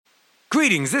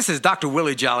Greetings, this is Dr.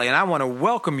 Willie Jolly, and I want to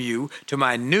welcome you to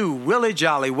my new Willie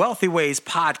Jolly Wealthy Ways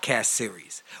podcast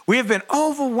series. We have been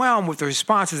overwhelmed with the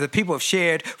responses that people have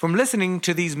shared from listening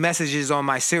to these messages on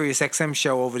my SiriusXM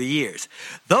show over the years.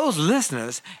 Those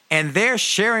listeners, and they're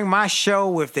sharing my show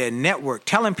with their network,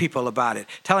 telling people about it,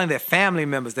 telling their family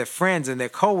members, their friends, and their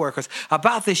coworkers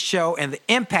about this show and the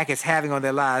impact it's having on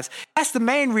their lives. That's the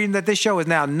main reason that this show is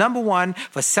now #1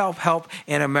 for self-help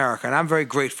in America, and I'm very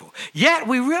grateful. Yet,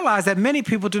 we realize that many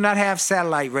people do not have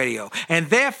satellite radio and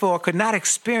therefore could not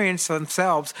experience for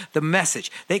themselves the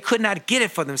message. They could not get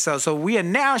it for themselves. So we are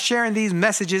now sharing these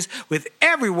messages with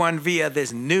everyone via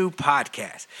this new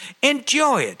podcast.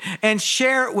 Enjoy it and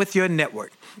share it with your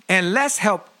network. And let's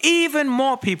help even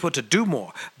more people to do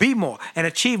more, be more, and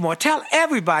achieve more. Tell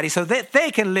everybody so that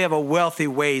they can live a Wealthy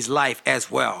Ways life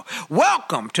as well.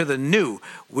 Welcome to the new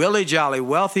Willie Jolly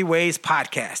Wealthy Ways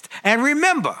podcast. And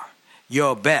remember,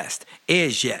 your best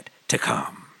is yet to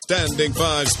come. Standing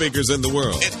 5 speakers in the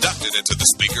world. Inducted into the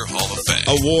Speaker Hall of Fame.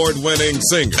 Award-winning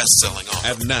singer. Best-selling author.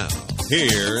 And now,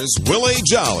 here's Willie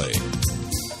Jolly.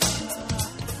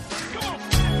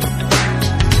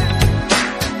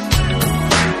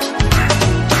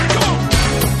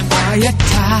 Are you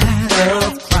tired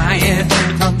of crying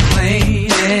and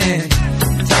complaining?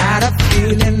 Tired of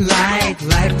feeling like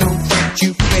life don't treat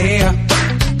you fair?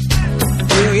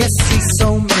 Do you see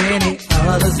so many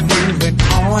others moving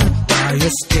on while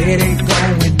you're steady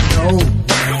going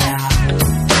nowhere?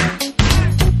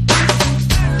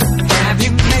 Have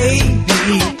you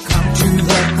maybe come to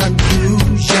the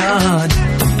conclusion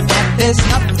that there's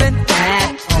nothing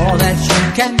at all that you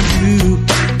can do?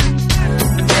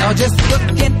 Well, just look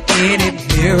in any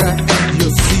mirror and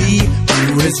you'll see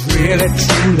who is really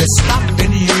truly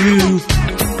stopping you.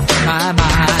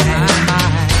 My.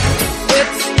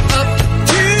 It's up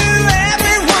to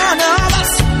every one of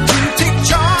us to take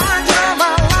charge of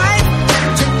our life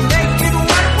and to make it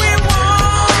what we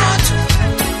want.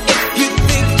 If you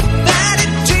think that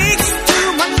it takes too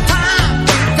much time,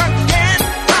 forget,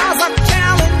 'cause I'm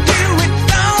telling you it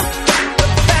don't. The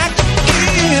fact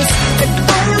is, it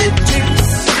only takes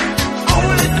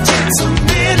a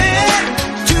minute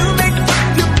to make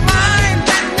up your mind,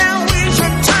 and now is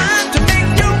your time to make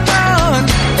your run.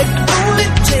 It only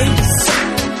takes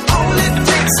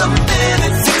a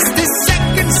minute, 60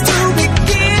 seconds to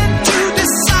begin to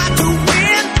decide to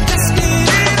win. Just get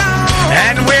it on.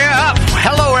 And we're up.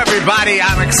 Hello, everybody.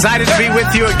 I'm excited to be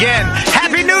with you again.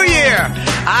 Happy New Year.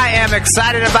 I am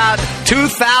excited about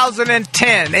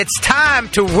 2010. It's time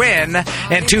to win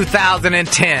in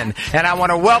 2010. And I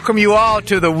want to welcome you all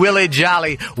to the Willie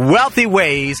Jolly Wealthy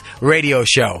Ways radio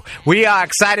show. We are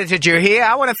excited that you're here.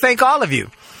 I want to thank all of you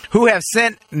who have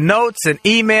sent notes and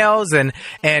emails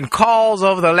and calls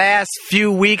over the last few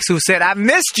weeks who said, I've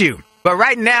missed you. But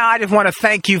right now, I just want to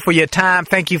thank you for your time.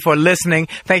 Thank you for listening.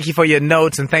 Thank you for your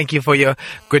notes. And thank you for your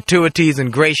gratuities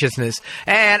and graciousness.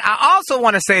 And I also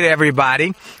want to say to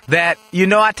everybody that,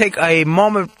 I take a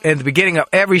moment at the beginning of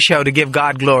every show to give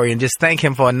God glory and just thank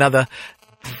Him for another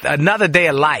day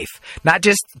of life. Not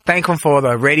just thank Him for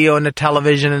the radio and the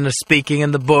television and the speaking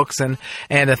and the books and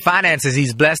the finances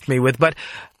He's blessed me with, but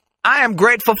I am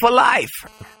grateful for life.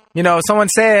 Someone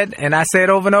said, and I say it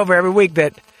over and over every week,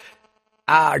 that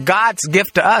God's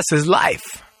gift to us is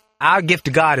life. Our gift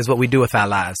to God is what we do with our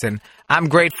lives. And I'm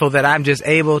grateful that I'm just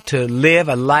able to live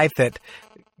a life that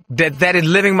is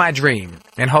living my dream.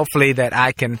 And hopefully that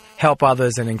I can help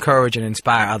others and encourage and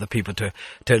inspire other people to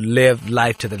live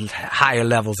life to the higher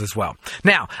levels as well.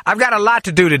 Now, I've got a lot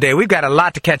to do today. We've got a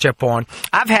lot to catch up on.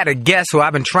 I've had a guest who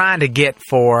I've been trying to get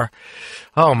for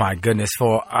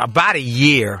about a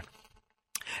year.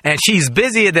 And she's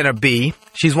busier than a bee.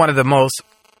 She's one of the most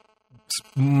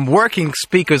working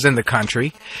speakers in the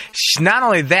country. Not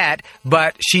only that,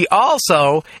 but she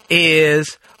also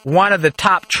is one of the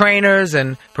top trainers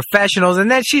and professionals,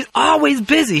 and then she's always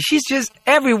busy. She's just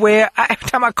everywhere. Every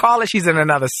time I call her, she's in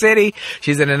another city,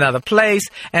 she's in another place,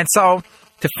 and so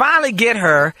to finally get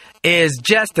her is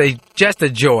just a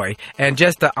joy and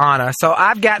just an honor. So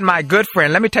I've got my good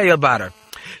friend. Let me tell you about her.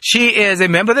 She is a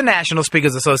member of the National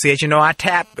Speakers Association. I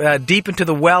tap deep into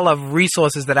the well of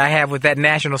resources that I have with that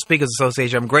National Speakers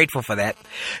Association. I'm grateful for that.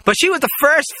 But she was the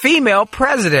first female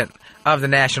president of the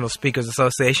National Speakers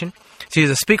Association.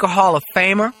 She's a Speaker Hall of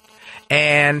Famer.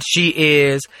 and she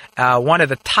is one of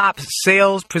the top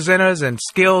sales presenters and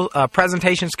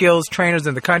presentation skills trainers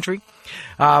in the country.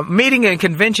 Meeting and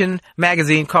Convention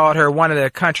magazine called her one of the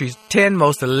country's 10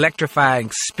 most electrifying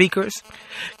speakers.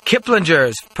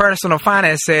 Kiplinger's Personal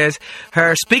Finance says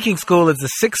her speaking school is the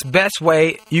 6th best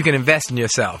way you can invest in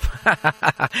yourself.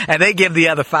 And they give the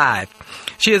other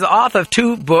 5. She is the author of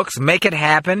 2 books, Make It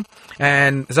Happen,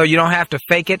 and so you don't have to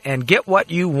fake it, and Get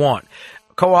What You Want.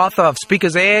 Co-author of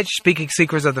Speaker's Edge, Speaking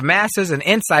Secrets of the Masters, and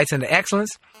Insights into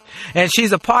Excellence. And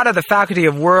she's a part of the faculty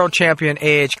of World Champion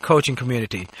Edge coaching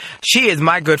community. She is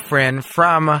my good friend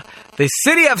from the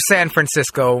city of San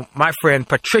Francisco, my friend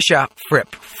Patricia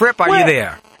Fripp. Fripp, are you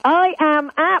there? I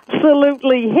am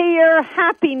absolutely here.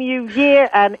 Happy New Year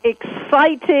and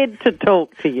excited to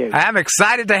talk to you. I'm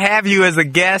excited to have you as a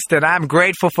guest, and I'm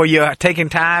grateful for your taking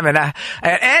time and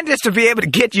just to be able to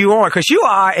get you on, because you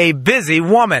are a busy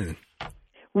woman.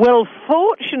 Well,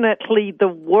 fortunately, the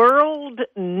world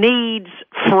needs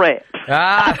Fripp.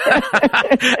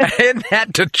 Isn't that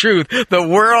the truth? The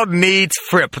world needs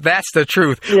Fripp. That's the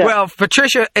truth. Yeah. Well,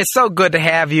 Patricia, it's so good to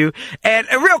have you. And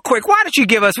real quick, why don't you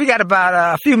give us, we got about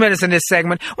a few minutes in this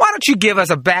segment, why don't you give us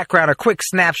a background, a quick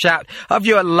snapshot of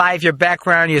your life, your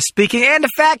background, your speaking, and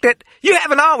the fact that you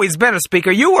haven't always been a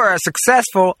speaker. You were a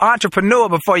successful entrepreneur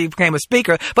before you became a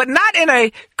speaker, but not in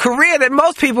a career that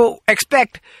most people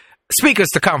expect speakers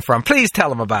to come from. Please tell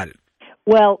them about it.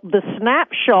 Well, the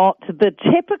snapshot, the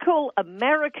typical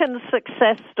American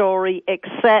success story,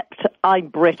 except I'm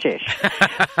British.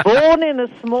 Born in a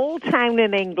small town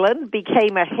in England,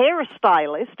 became a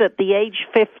hairstylist at the age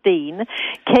 15,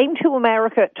 came to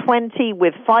America at 20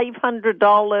 with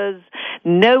 $500,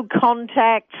 no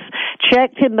contacts,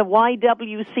 checked in the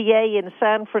YWCA in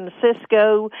San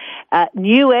Francisco,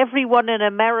 knew everyone in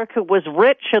America was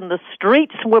rich and the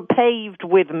streets were paved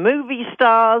with movie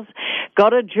stars,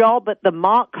 got a job at the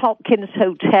Mark Hopkins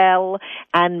Hotel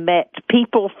and met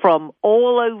people from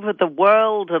all over the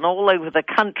world and all over the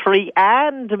country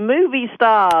and movie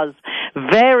stars.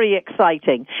 Very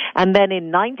exciting. And then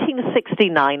in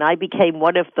 1969, I became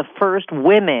one of the first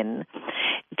women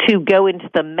to go into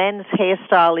the men's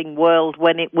hairstyling world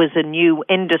when it was a new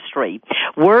industry.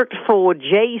 Worked for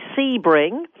Jay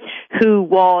Sebring, who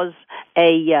was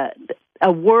a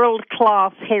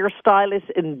world-class hairstylist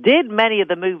and did many of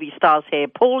the movie stars' hair.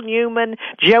 Paul Newman,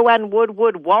 Joanne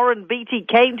Woodward, Warren Beatty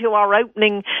came to our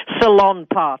opening salon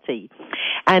party.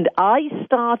 And I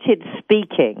started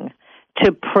speaking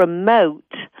to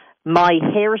promote my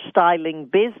hairstyling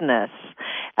business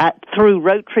through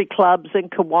Rotary clubs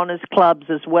and Kiwanis clubs,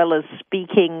 as well as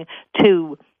speaking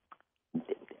to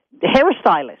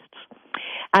hairstylists.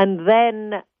 And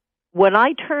then when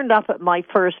I turned up at my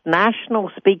first National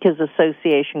Speakers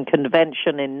Association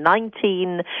convention in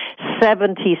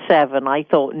 1977, I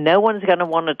thought, no one's going to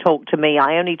want to talk to me.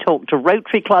 I only talk to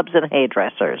Rotary clubs and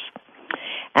hairdressers.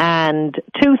 And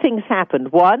 2 things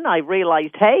happened. One, I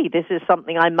realized, hey, this is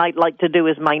something I might like to do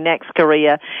as my next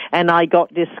career. And I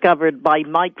got discovered by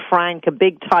Mike Frank, a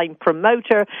big-time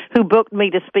promoter, who booked me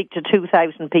to speak to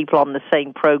 2,000 people on the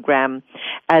same program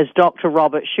as Dr.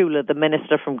 Robert Schuller, the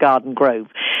minister from Garden Grove.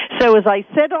 So as I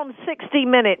said on 60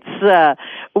 Minutes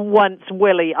once,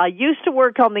 Willie, I used to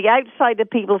work on the outside of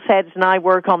people's heads, and I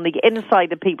work on the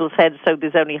inside of people's heads, so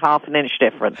there's only half an inch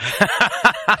difference. So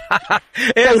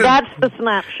that's the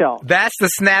snapshot. That's the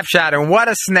snapshot, and what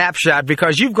a snapshot,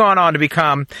 because you've gone on to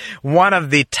become one of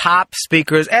the top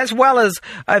speakers as well as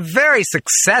a very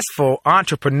successful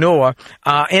entrepreneur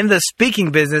in the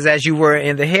speaking business as you were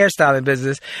in the hairstyling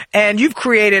business, and you've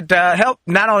created, helped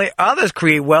not only others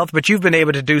create wealth, but you've been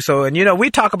able to do so. And, you know,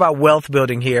 we talk about wealth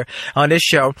building here on this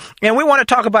show, and we want to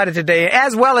talk about it today,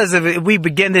 as well as if we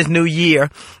begin this new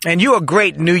year, and you're a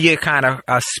great new year kind of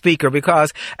speaker,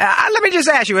 because let me just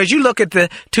ask you, as you look at the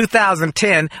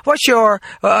 2010, what's your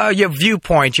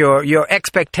viewpoint, your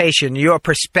expectation, your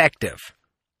perspective?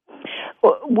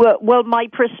 Well, my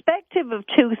perspective of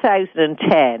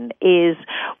 2010 is,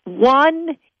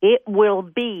 one, it will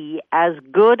be as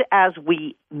good as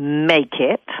we make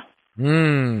it.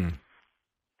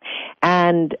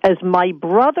 And as my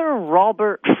brother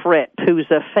Robert Fripp, who's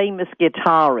a famous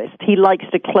guitarist, he likes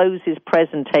to close his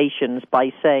presentations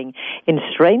by saying, in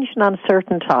strange and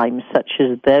uncertain times such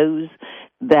as those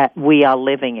that we are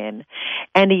living in,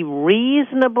 any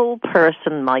reasonable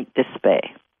person might despair.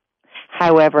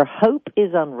 However, hope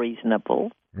is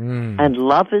unreasonable, and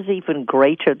love is even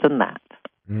greater than that.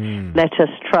 Let us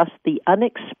trust the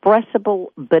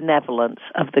unexpressible benevolence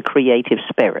of the creative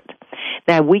spirit.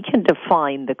 Now, we can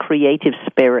define the creative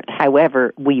spirit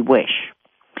however we wish,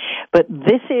 but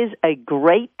this is a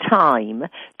great time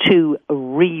to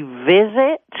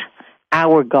revisit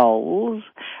our goals,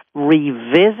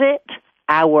 revisit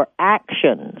our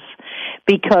actions,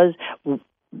 because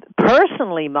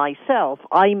personally myself,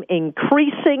 I'm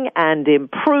increasing and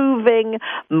improving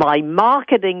my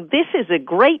marketing. This is a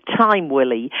great time,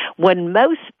 Willie, when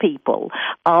most people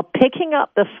are picking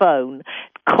up the phone,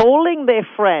 calling their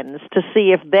friends to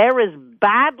see if they're as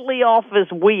badly off as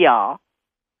we are.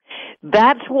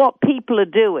 That's what people are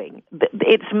doing.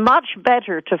 It's much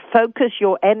better to focus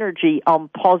your energy on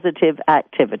positive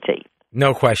activity.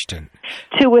 No question.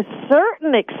 To a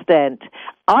certain extent,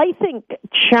 I think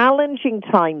challenging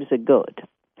times are good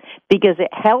because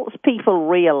it helps people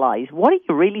realize, what are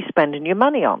you really spending your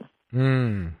money on?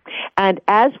 And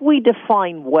as we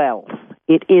define wealth,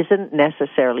 it isn't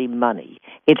necessarily money.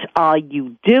 It's, are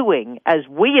you doing, as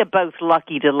we are both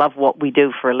lucky to love what we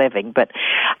do for a living, but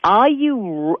are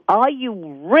you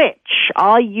rich?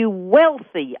 Are you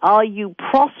wealthy? Are you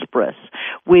prosperous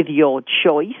with your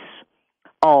choice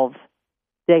of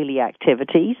daily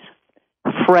activities,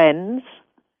 friends,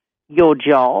 your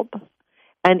job?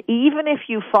 And even if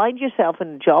you find yourself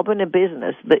in a job and a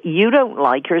business that you don't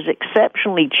like or is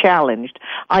exceptionally challenged,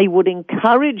 I would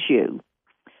encourage you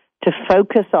to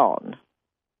focus on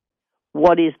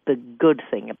what is the good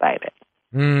thing about it.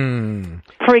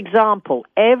 For example,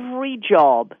 every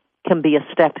job can be a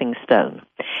stepping stone.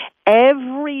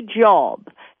 Every job,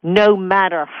 no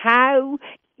matter how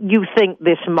you think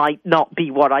this might not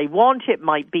be what I want, it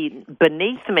might be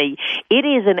beneath me, it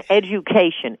is an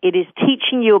education. It is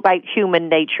teaching you about human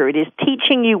nature. It is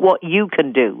teaching you what you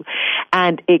can do.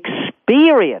 And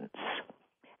experience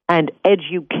and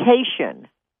education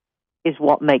is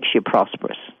what makes you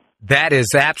prosperous. That is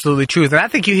absolutely true. And I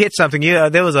think you hit something.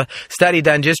 There was a study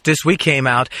done just this week came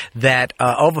out that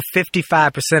over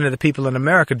 55% of the people in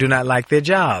America do not like their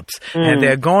jobs. And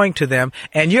they're going to them.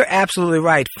 And you're absolutely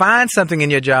right. Find something in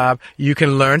your job you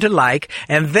can learn to like,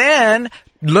 and then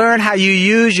learn how you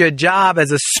use your job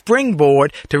as a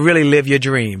springboard to really live your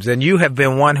dreams. And you have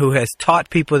been one who has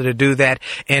taught people to do that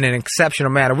in an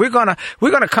exceptional manner. We're gonna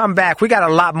come back. We got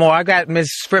a lot more. I got Ms.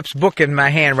 Fripp's book in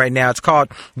my hand right now. It's called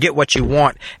Get What You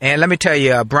Want. And let me tell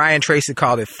you, Brian Tracy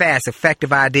called it fast,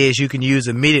 effective ideas you can use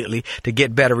immediately to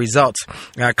get better results.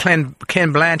 Ken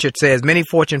Blanchard says many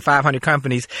Fortune 500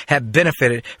 companies have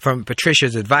benefited from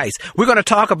Patricia's advice. We're going to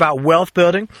talk about wealth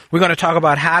building. We're going to talk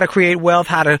about how to create wealth,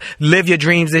 how to live your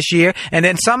dreams this year, and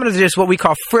then some of the just what we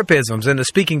call Frippisms in the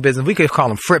speaking business. We could call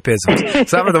them Frippisms.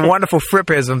 Some of the wonderful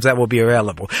Frippisms that will be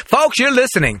available. Folks, you're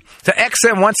listening to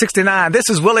XM 169. This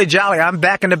is Willie Jolly. I'm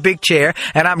back in the big chair,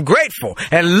 and I'm grateful.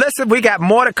 And listen, we got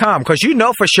more to come, because you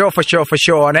know for sure on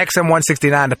XM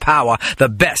 169, the power, the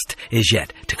best is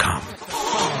yet to come.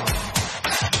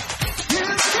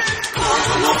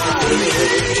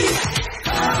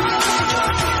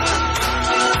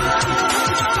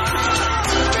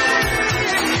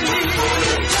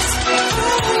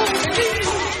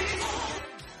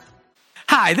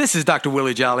 Hi, this is Dr.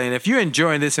 Willie Jolly, and if you're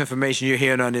enjoying this information you're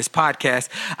hearing on this podcast,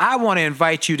 I want to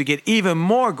invite you to get even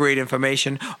more great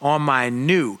information on my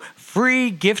new free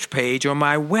gift page on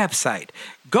my website.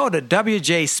 Go to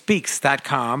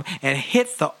wjspeaks.com and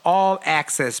hit the All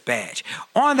Access badge.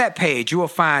 On that page, you will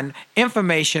find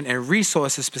information and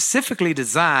resources specifically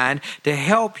designed to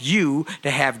help you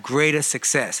to have greater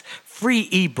success. Free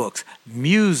ebooks,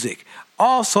 music,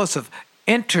 all sorts of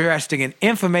interesting and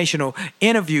informational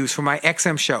interviews for my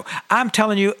XM show. I'm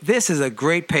telling you, this is a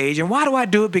great page. And why do I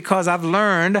do it? Because I've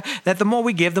learned that the more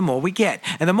we give, the more we get.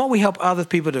 And the more we help other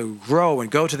people to grow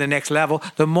and go to the next level,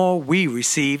 the more we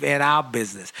receive in our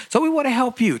business. So we want to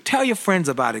help you. Tell your friends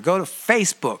about it. Go to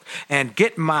Facebook and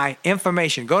get my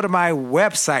information. Go to my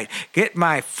website, get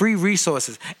my free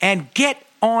resources, and get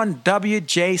on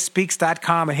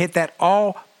wjspeaks.com and hit that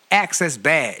All Access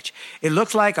badge. It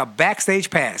looks like a backstage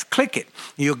pass. Click it.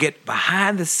 You'll get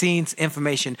behind the scenes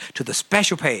information to the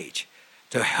special page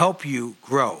to help you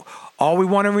grow. All we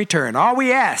want in return, all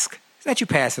we ask is that you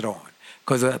pass it on,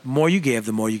 because the more you give,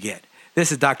 the more you get.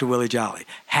 This is Dr. Willie Jolly.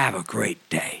 Have a great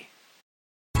day.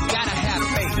 Gotta have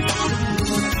faith.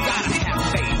 Gotta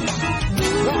have faith.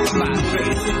 Walk by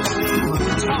faith.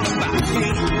 Talk by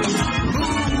faith.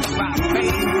 Move by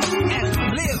faith. And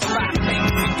live by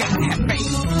faith. You gotta have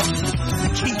faith.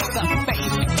 Keep the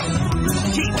faith.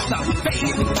 Keep the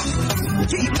faith.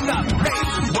 Keep the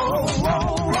faith. Whoa,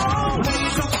 whoa, whoa.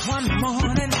 Wake up one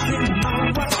morning, didn't know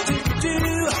what to do.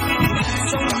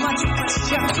 So much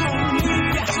pressure on me.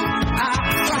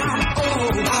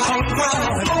 I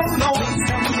cried, oh,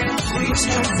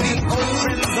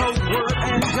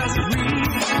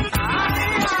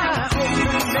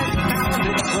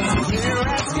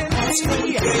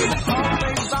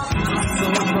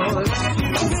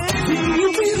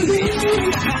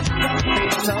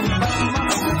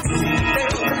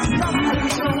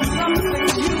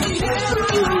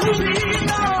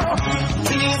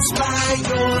 Isn't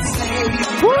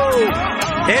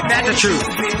that the truth?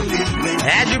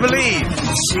 As you believe,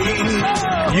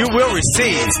 you will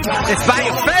receive. It's by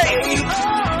your faith.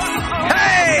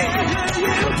 Hey!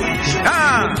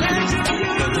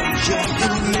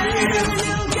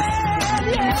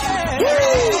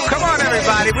 Come on,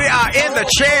 everybody. We are in the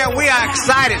chair. We are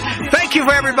excited. Thank you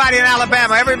for everybody in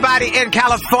Alabama, everybody in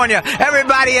California,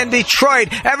 everybody in Detroit,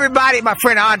 everybody, my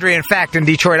friend Andre, in fact, in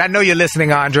Detroit. I know you're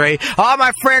listening, Andre. All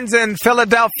my friends in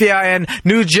Philadelphia and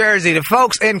New Jersey, the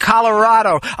folks in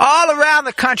Colorado, all around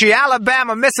the country,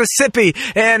 Alabama, Mississippi,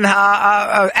 and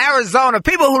Arizona,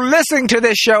 people who listen to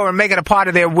this show and make it a part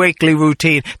of their weekly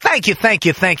routine. Thank you, thank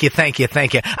you, thank you, thank you,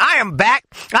 thank you. I am back.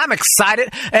 I'm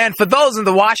excited. And for those in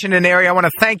the Washington area, I want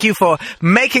to thank you for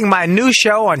making my new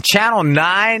show on Channel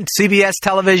 9, CBS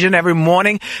television every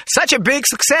morning such a big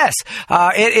success.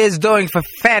 It is doing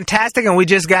fantastic, and we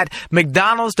just got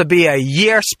McDonald's to be a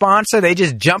year sponsor. They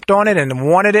just jumped on it and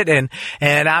wanted it, and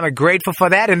I'm grateful for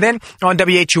that. And then on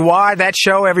WHUR, that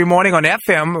show every morning on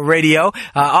FM radio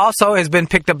also has been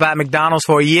picked up by McDonald's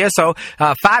for a year. So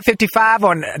 5:55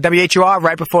 on WHUR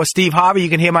right before Steve Harvey, you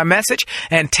can hear my message,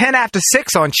 and 10 after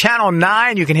 6 on Channel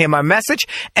 9, you can hear my message,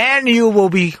 and you will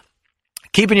be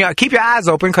keep your eyes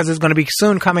open because it's going to be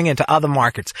soon coming into other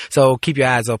markets. So keep your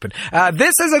eyes open.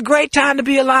 This is a great time to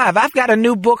be alive. I've got a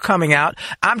new book coming out.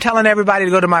 I'm telling everybody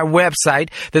to go to my website.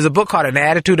 There's a book called An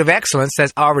Attitude of Excellence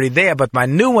that's already there. But my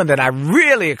new one that I'm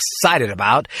really excited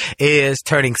about is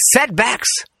turning setbacks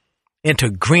into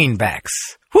greenbacks.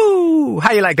 Woo!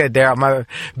 How you like that, Daryl? My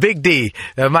Big D,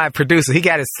 my producer, he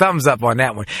got his thumbs up on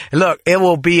that one. Look, it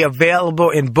will be available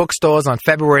in bookstores on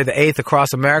February the 8th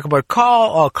across America, but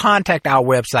call or contact our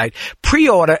website,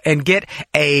 pre-order, and get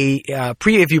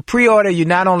if you pre-order, you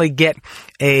not only get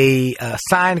a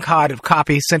signed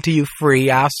copy sent to you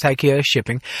free. I'll take care of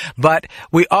shipping, but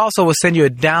we also will send you a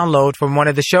download from one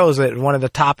of the shows, one of the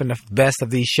top and the best of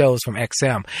these shows from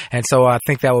XM. And so I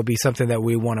think that would be something that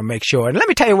we want to make sure. And let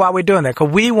me tell you why we're doing that,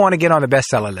 because we want to get on the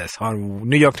bestseller list, on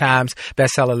New York Times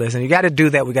bestseller list. And you got to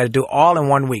do that. We got to do all in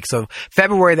 1 week. So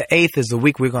February the 8th is the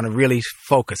week we're going to really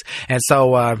focus. And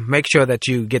so make sure that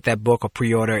you get that book or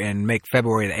pre-order and make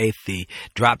February the 8th the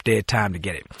drop dead time to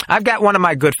get it. I've got one of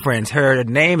my good friends. Her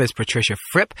name is Patricia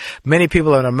Fripp. Many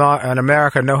people in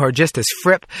America know her just as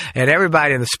Fripp, and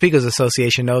everybody in the Speakers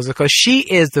Association knows her because she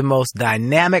is the most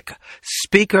dynamic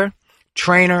speaker,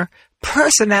 trainer,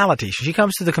 personality. She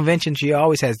comes to the convention. She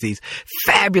always has these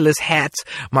fabulous hats.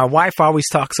 My wife always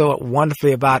talks so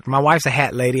wonderfully about, my wife's a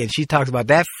hat lady, and she talks about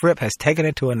that Fripp has taken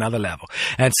it to another level.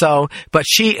 And so, but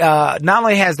she not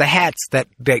only has the hats that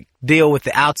deal with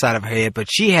the outside of her head, but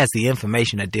she has the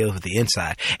information that deals with the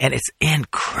inside. And it's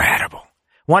incredible.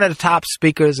 One of the top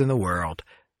speakers in the world,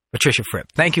 Patricia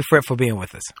Fripp. Thank you, Fripp, for being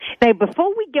with us. Now, before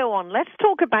we go on, let's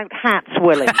talk about hats,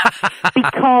 Willie.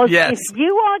 Because yes. If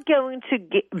you are going to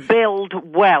build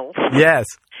wealth, yes,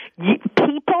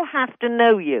 people have to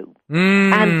know you.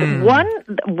 And when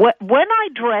I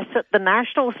dress at the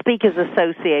National Speakers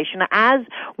Association, as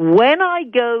when I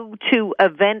go to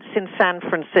events in San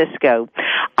Francisco,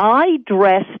 I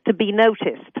dress to be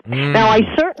noticed. Now, I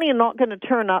certainly am not going to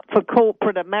turn up for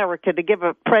corporate America to give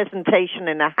a presentation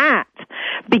in a hat,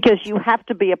 because you have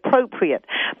to be appropriate.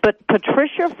 But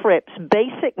Patricia Fripp's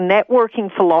basic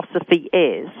networking philosophy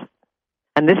is,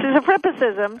 and this is a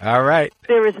Frippicism, all right,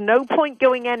 there is no point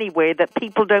going anywhere that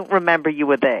people don't remember you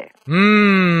were there.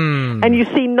 And you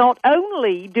see, not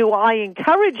only do I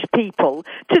encourage people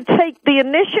to take the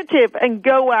initiative and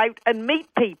go out and meet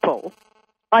people,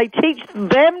 I teach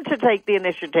them to take the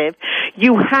initiative.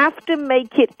 You have to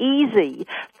make it easy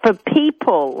for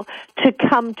people to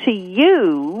come to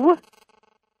you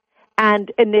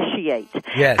and initiate.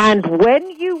 Yes. And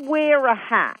when you wear a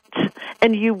hat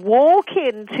and you walk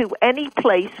into any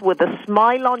place with a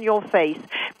smile on your face,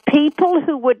 people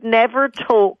who would never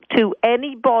talk to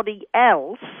anybody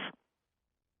else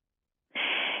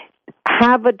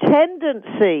have a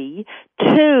tendency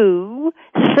to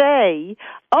say,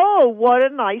 oh, what a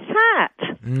nice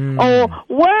hat. Or,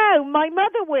 wow, my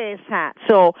mother wears hats.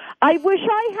 Or, I wish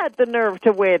I had the nerve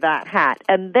to wear that hat.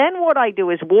 And then what I do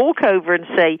is walk over and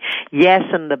say, yes,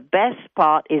 and the best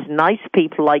part is nice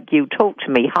people like you talk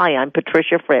to me. Hi, I'm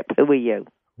Patricia Fripp. Who are you?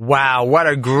 Wow, what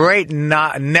a great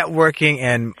networking,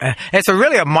 and it's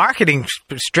really a marketing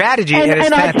strategy, and it's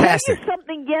fantastic. I tell you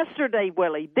something yesterday,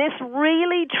 Willie. This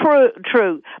really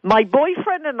true. My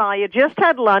boyfriend and I had just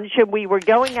had lunch, and we were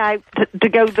going out to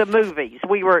go to the movies.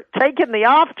 We were taking the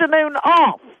afternoon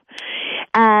off.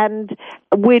 And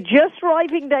we're just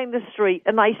driving down the street,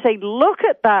 and I say, look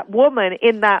at that woman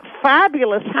in that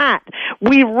fabulous hat.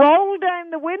 We roll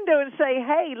down the window and say,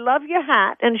 hey, love your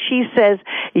hat. And she says,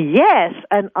 yes,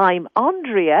 and I'm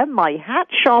Andrea. My hat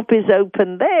shop is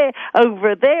open there,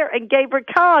 over there, and gave her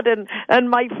card. And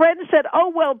my friend said,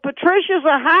 oh, well, Patricia's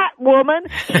a hat woman.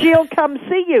 She'll come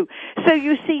see you. So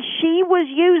you see, she was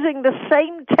using the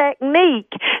same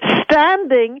technique,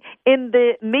 standing in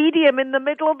the medium in the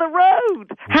middle of the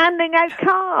road, handing out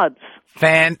cards.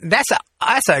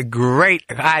 That's a great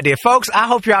idea. Folks, I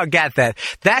hope y'all got that.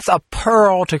 That's a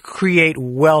pearl to create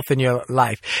wealth in your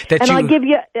life. I'll give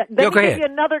you, give you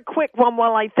another quick one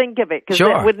while I think of it, because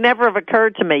it would never have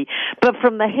occurred to me. But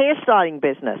from the hairstyling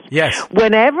business, yes.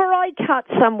 Whenever I cut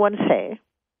someone's hair,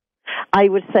 I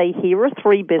would say, here are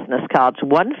 3 business cards,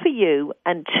 1 for you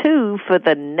and 2 for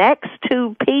the next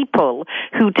 2 people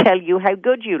who tell you how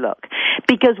good you look.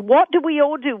 Because what do we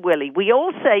all do, Willie? We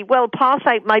all say, well, pass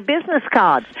out my business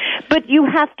cards. But you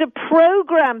have to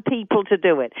program people to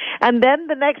do it. And then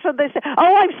the next one they say,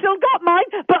 oh, I've still got mine,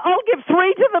 but I'll give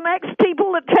 3 to the next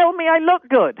people that tell me I look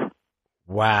good.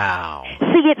 Wow.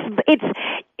 See, it's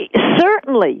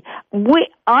certainly,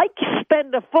 I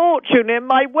spend a fortune in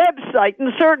my website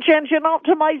and search engine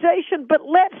optimization, but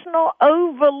let's not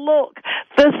overlook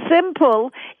the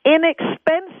simple,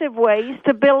 inexpensive ways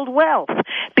to build wealth.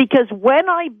 Because when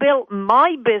I built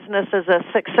my business as a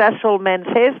successful men's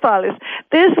hairstylist,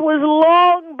 this was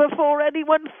long before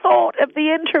anyone thought of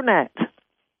the internet.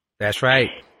 That's right.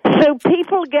 So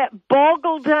people get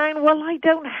boggled down, well, I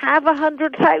don't have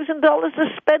 $100,000 to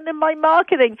spend in my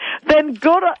marketing. Then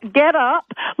get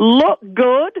up, look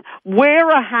good, wear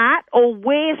a hat or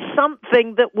wear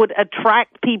something that would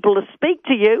attract people to speak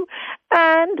to you,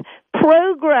 and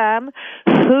program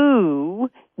who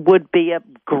would be a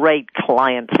great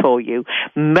client for you.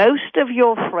 Most of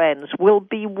your friends will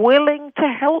be willing to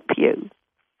help you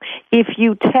if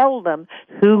you tell them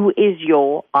who is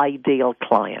your ideal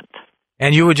client.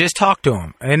 And you would just talk to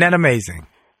them. Isn't that amazing?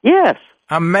 Yes.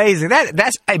 Amazing.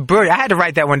 That's a brilliant. I had to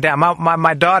write that one down.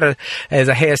 My daughter is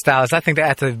a hairstylist. I think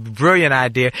that's a brilliant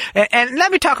idea. And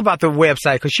let me talk about the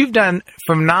website, because you've done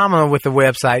phenomenal with the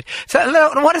website. So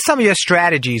what are some of your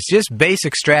strategies, just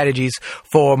basic strategies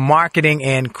for marketing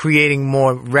and creating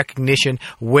more recognition,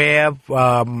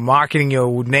 marketing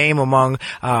your name among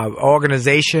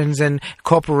organizations and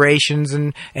corporations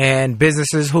and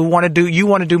businesses who want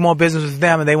to do more business with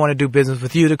them, and they want to do business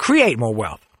with you to create more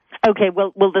wealth? Okay,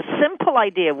 well, the simple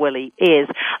idea, Willie, is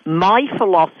my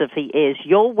philosophy is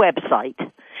your website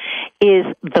is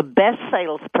the best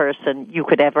salesperson you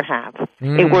could ever have.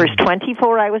 It works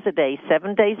 24 hours a day,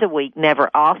 7 days a week, never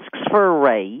asks for a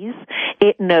raise.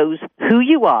 It knows who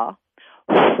you are,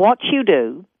 what you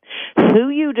do, who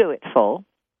you do it for,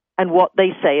 and what they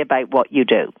say about what you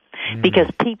do. Because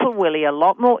people, Willie, are a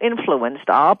lot more influenced,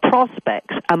 our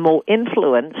prospects are more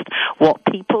influenced what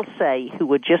people say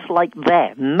who are just like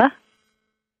them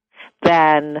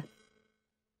than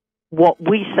what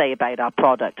we say about our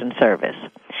product and service.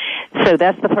 So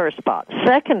that's the first part.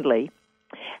 Secondly,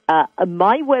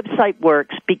 my website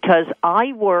works because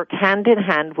I work hand in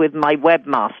hand with my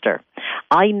webmaster.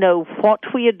 I know what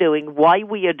we are doing, why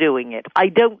we are doing it. I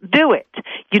don't do it.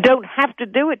 You don't have to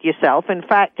do it yourself. In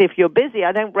fact, if you're busy,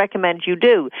 I don't recommend you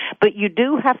do. But you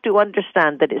do have to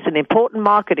understand that it's an important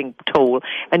marketing tool,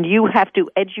 and you have to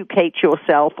educate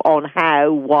yourself on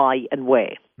how, why, and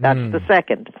where. That's the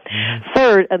second.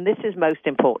 Third, and this is most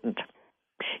important,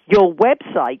 your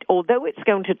website, although it's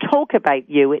going to talk about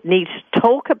you, it needs to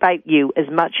talk about you as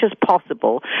much as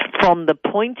possible from the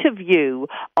point of view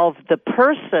of the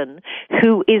person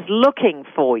who is looking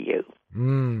for you.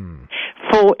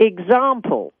 For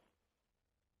example,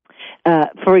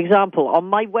 on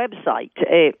my website,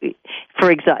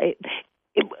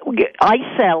 I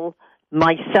sell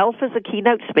myself as a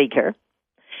keynote speaker,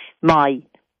 my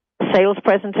sales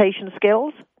presentation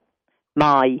skills,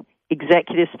 my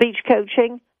executive speech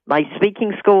coaching, my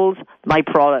speaking schools, my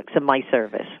products, and my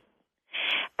service.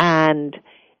 And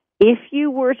if you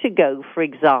were to go, for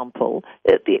example,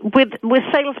 with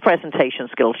sales presentation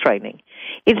skills training,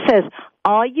 it says,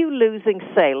 are you losing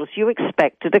sales you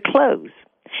expected to close?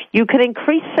 You can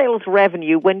increase sales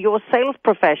revenue when your sales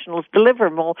professionals deliver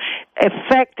more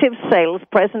effective sales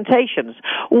presentations.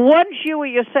 Once you or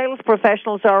your sales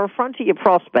professionals are in front of your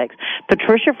prospects,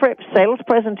 Patricia Fripp's sales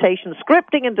presentation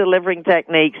scripting and delivering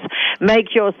techniques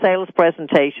make your sales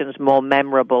presentations more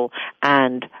memorable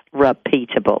and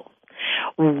repeatable.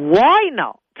 Why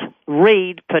not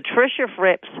read Patricia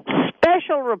Fripp's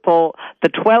special report, The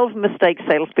 12 Mistakes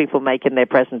Salespeople Make in Their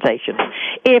Presentations?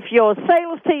 If your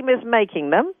sales team is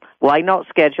making them, Why not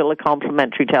schedule a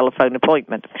complimentary telephone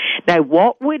appointment? Now,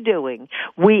 what we're doing,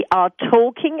 we are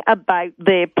talking about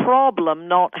their problem,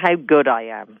 not how good I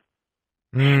am.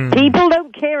 People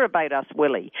don't care about us,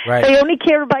 Willie. Right. They only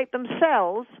care about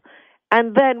themselves,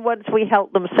 and then once we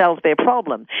help them solve their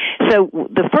problem. So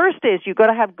the first is you've got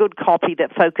to have good copy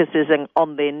that focuses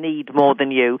on their need more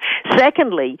than you.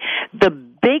 Secondly, the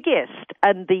biggest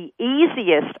and the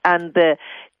easiest and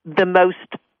the most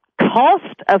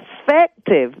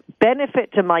cost-effective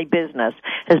benefit to my business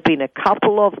has been a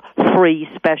couple of free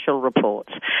special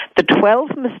reports. The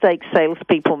 12 mistakes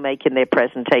salespeople make in their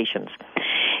presentations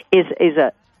is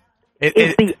the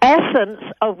essence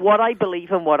of what I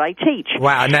believe and what I teach.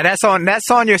 Wow, now that's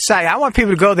on your site. I want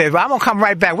people to go there, but I'm going to come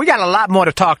right back. We got a lot more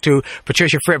to talk to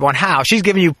Patricia Fripp on how. She's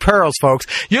giving you pearls, folks.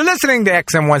 You're listening to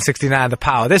XM 169, The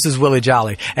Power. This is Willie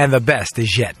Jolly, and the best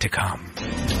is yet to come.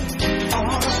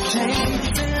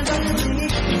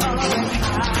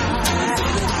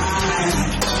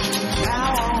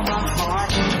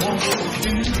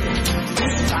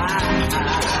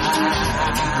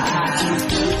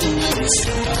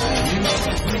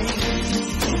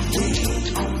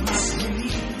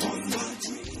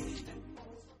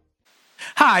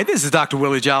 Hi, this is Dr.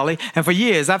 Willie Jolly, and for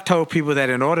years I've told people that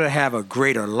in order to have a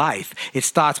greater life, it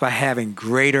starts by having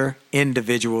greater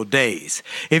individual days.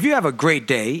 If you have a great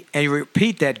day and you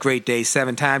repeat that great day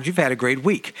 7 times, you've had a great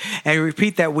week. And you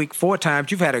repeat that week 4 times,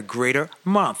 you've had a greater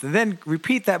month. And then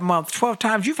repeat that month 12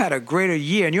 times, you've had a greater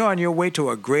year, and you're on your way to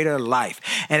a greater life.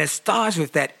 And it starts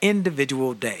with that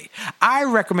individual day. I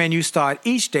recommend you start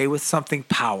each day with something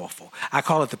powerful. I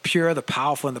call it the pure, the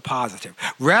powerful, and the positive.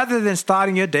 Rather than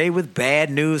starting your day with bad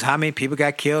news, how many people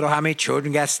got killed or how many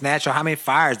children got snatched or how many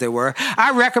fires there were,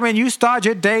 I recommend you start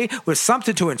your day with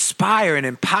something to inspire and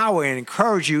empower and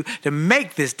encourage you to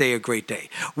make this day a great day.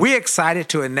 We're excited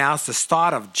to announce the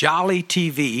start of Jolly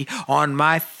TV on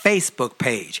my Facebook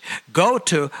page. Go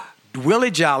to Willie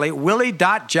Jolly,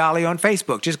 Willie.Jolly on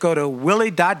Facebook. Just go to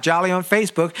Willie.Jolly on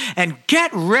Facebook and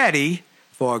get ready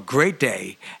for a great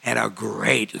day and a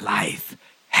great life.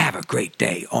 Have a great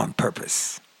day on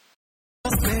purpose.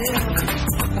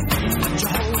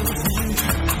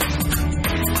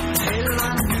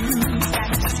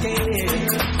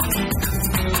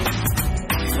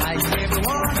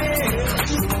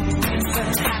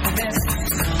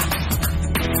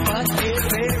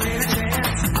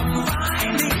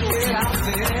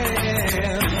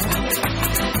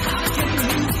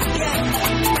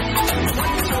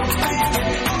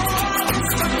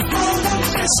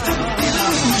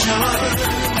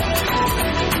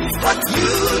 What you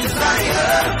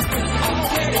desire.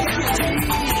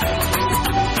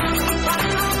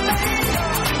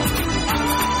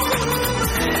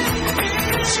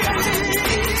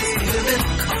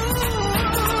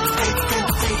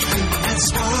 As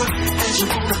far as you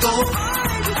want to go.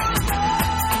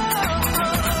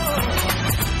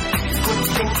 Put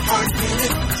your heart in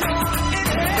it.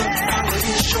 The power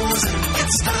is yours, and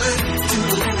it's time to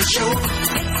let it show.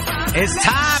 It's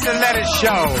time to let it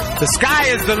show. The sky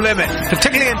is the limit,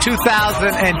 particularly in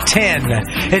 2010.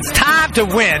 It's time to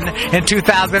win in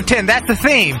 2010. That's the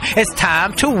theme. It's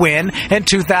time to win in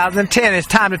 2010. It's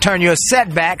time to turn your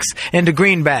setbacks into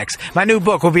greenbacks. My new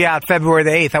book will be out February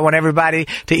the 8th. I want everybody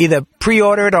to either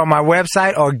pre-order it on my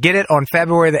website or get it on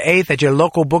February the 8th at your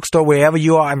local bookstore, wherever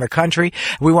you are in the country.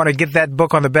 We want to get that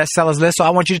book on the bestsellers list, so I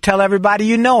want you to tell everybody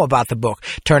you know about the book,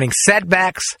 Turning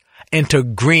Setbacks into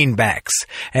greenbacks.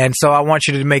 And so I want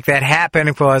you to make that happen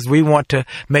because we want to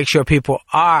make sure people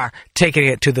are taking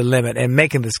it to the limit and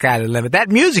making the sky the limit. That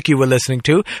music you were listening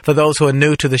to, for those who are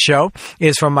new to the show,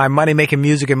 is from my Money Making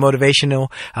Music and Motivational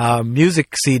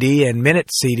Music CD and Minute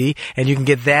CD. And you can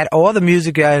get that or the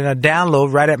music in a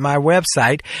download right at my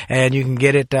website. And you can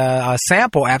get it a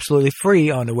sample absolutely free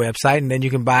on the website. And then you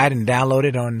can buy it and download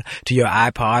it on to your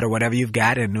iPod or whatever you've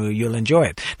got, and you'll enjoy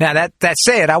it. Now, that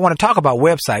said, I want to talk about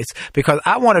websites, because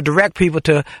I want to direct people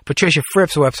to Patricia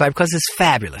Fripp's website because it's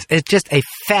fabulous. It's just a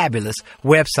fabulous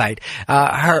website.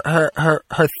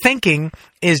 Her thinking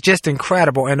is just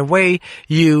incredible, and the way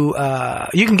you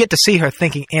can get to see her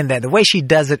thinking in that. The way she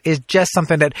does it is just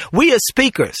something that we as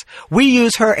speakers, we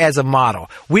use her as a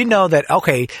model. We know that,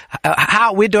 okay,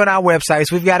 how we're doing our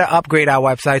websites, we've got to upgrade our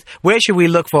websites. Where should we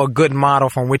look for a good model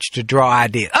from which to draw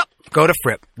ideas? Go to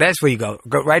Fripp. That's where you go.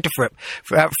 Go right to Fripp.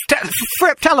 Fripp,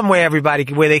 tell them where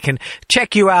they can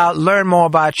check you out, learn more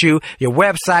about you, your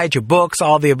website, your books,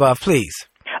 all the above, please.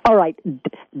 All right.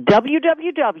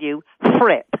 www.fripp,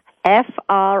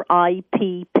 FRIPP.com.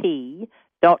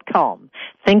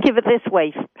 Think of it this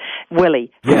way,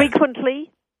 Willie. Yeah. Frequently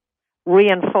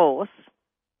reinforce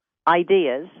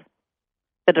ideas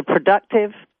that are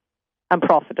productive and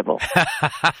profitable.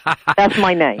 That's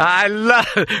my name. I love.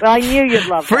 I knew you'd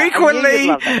love that. I knew you'd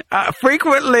love that.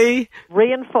 Frequently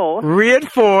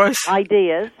Reinforce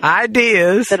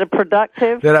ideas that are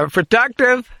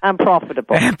productive and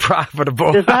profitable.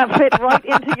 Does that fit right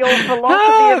into your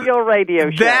philosophy of your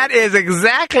radio show? That is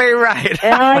exactly right.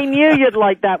 And I knew you'd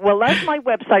like that. Well, that's my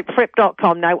website,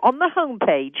 fripp.com. Now, on the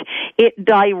homepage, it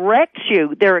directs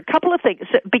you. There are a couple of things.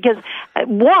 Because,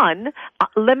 one,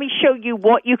 let me show you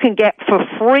what you can get for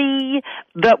free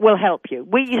that will help you.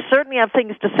 We certainly have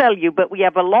things to sell you, but we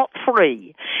have a lot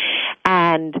free.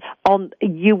 And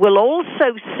you will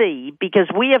also see, because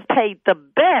we have paid the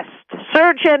best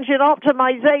search engine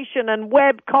optimization and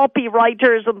web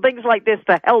copywriters and things like this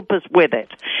to help us with it.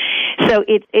 So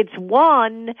it's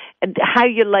one, how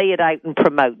you lay it out and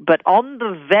promote. But on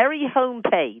the very home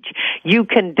page, you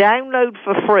can download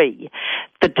for free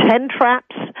the 10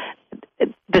 traps,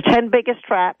 the 10 biggest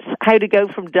traps, how to go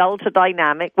from dull to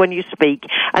dynamic when you speak,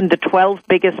 and the 12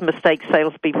 biggest mistakes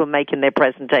salespeople make in their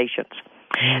presentations.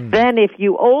 Then if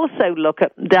you also look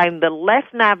down the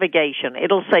left navigation,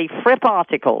 it'll say Fripp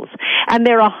articles. And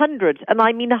there are hundreds, and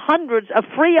I mean hundreds of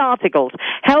free articles.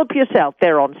 Help yourself.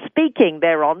 They're on speaking,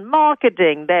 they're on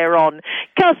marketing, they're on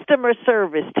customer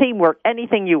service, teamwork,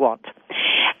 anything you want.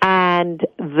 And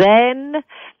then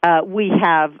we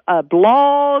have a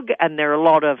blog, and there are a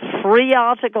lot of free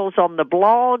articles on the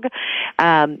blog.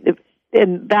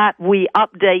 In that we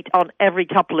update on every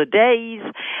couple of days.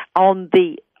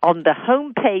 On the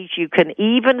home page, you can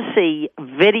even see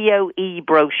video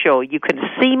e-brochure. You can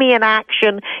see me in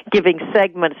action giving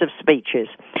segments of speeches.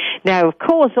 Now, of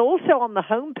course, also on the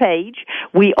home page,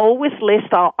 we always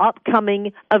list our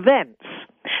upcoming events,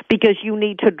 because you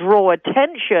need to draw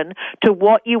attention to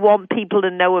what you want people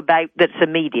to know about that's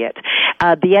immediate.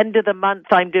 The end of the month,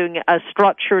 I'm doing a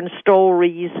Structure and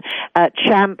Stories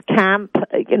Champ Camp,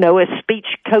 a speech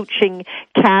coaching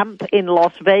camp in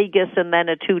Las Vegas, and then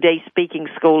a 2-day speaking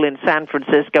school in San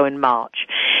Francisco in March.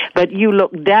 But you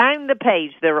look down the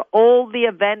page, there are all the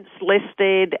events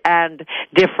listed and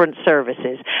different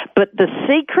services. But the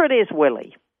secret is,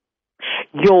 Willie,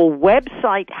 your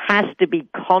website has to be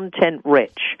content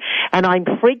rich. And I'm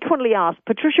frequently asked,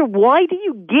 Patricia, why do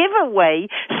you give away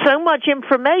so much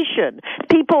information?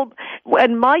 People,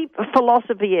 and my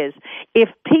philosophy is, if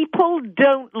people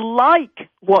don't like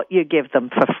what you give them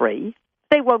for free,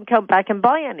 they won't come back and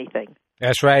buy anything.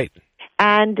 That's right.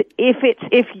 And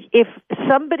if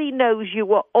somebody knows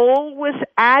you are always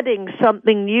adding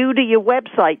something new to your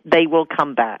website, they will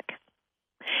come back.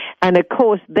 And of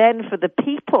course, then for the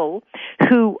people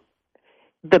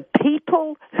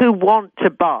who want to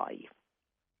buy,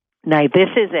 now this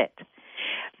is it.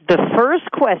 The first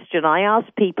question I ask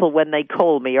people when they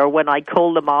call me, or when I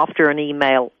call them after an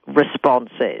email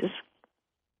response, is,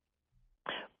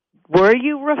 were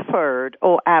you referred,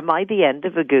 or am I the end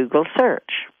of a Google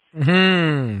search?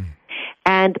 Mm-hmm.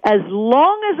 And as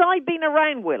long as I've been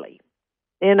around, Willie,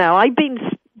 I've been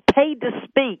paid to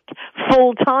speak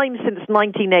full time since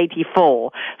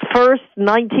 1984, first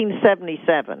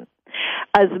 1977.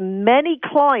 As many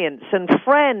clients and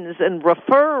friends and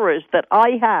referrers that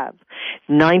I have,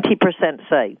 90%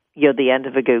 say you're the end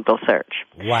of a Google search.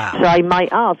 Wow. So I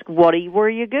might ask, what were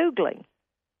you Googling?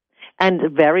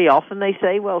 And very often they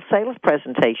say, well, sales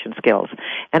presentation skills.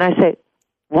 And I say,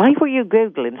 why were you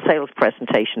Googling sales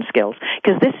presentation skills?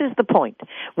 Because this is the point.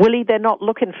 Willie, they're not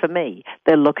looking for me.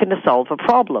 They're looking to solve a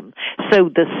problem. So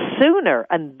the sooner,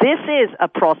 and this is a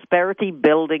prosperity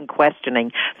building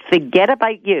questioning, forget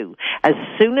about you. As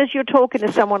soon as you're talking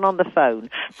to someone on the phone,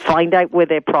 find out where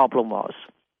their problem was.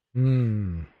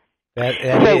 That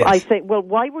so is. I say, well,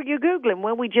 why were you Googling?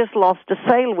 Well, we just lost a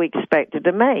sale we expected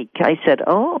to make. I said,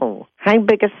 oh, how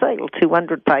big a sale?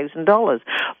 $200,000.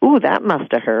 Ooh, that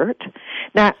must have hurt.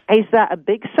 Now, is that a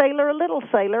big sale or a little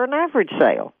sale or an average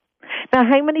sale? Now,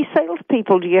 how many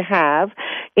salespeople do you have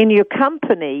in your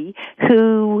company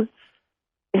who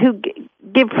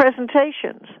give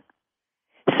presentations?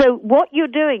 So what you're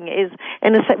doing is,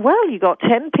 and I said, well, you got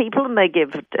 10 people and they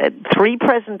give 3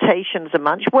 presentations a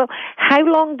month. Well, how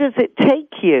long does it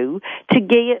take you to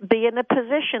be in a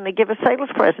position to give a sales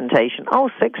presentation? Oh,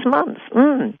 6 months.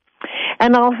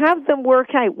 And I'll have them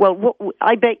work out, well,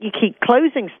 I bet you keep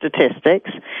closing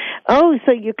statistics. Oh,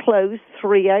 so you closed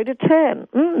 3 out of 10.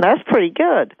 That's pretty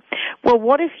good. Well,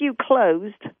 what if you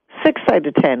closed 6 out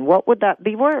of 10? What would that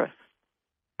be worth?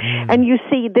 And you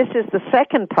see, this is the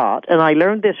second part, and I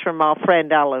learned this from our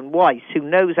friend Alan Weiss, who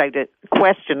knows how to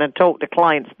question and talk to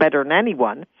clients better than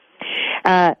anyone.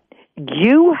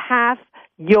 You have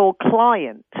your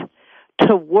client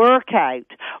to work out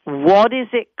what is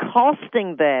it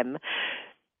costing them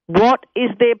What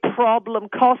is their problem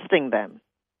costing them?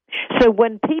 So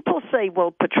when people say,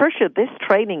 well, Patricia, this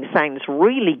training sounds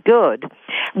really good,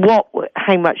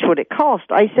 how much would it cost?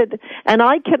 I said, and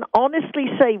I can honestly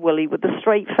say, Willie, with a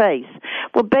straight face,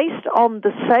 well, based on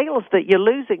the sales that you're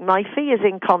losing, my fee is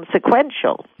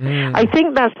inconsequential. I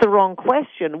think that's the wrong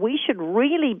question. We should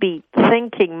really be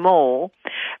thinking more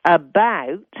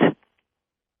about,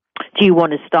 do you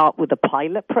want to start with a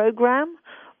pilot program,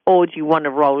 or do you want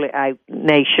to roll it out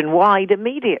nationwide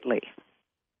immediately?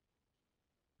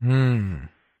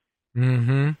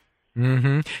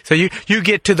 So you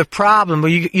get to the problem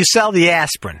where you sell the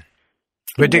aspirin,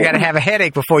 but you got to have a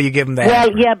headache before you give them the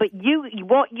aspirin. Well, yeah, but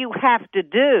what you have to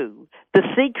do, the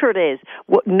secret is,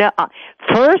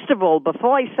 first of all,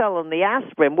 before I sell them the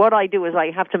aspirin, what I do is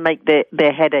I have to make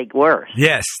their headache worse.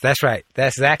 Yes, that's right.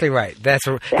 That's exactly right.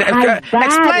 Explain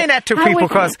that to people,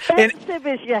 because expensive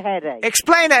is your headache.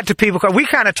 Explain that to people, because we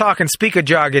kind of talking speaker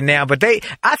jargon now, but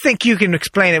I think you can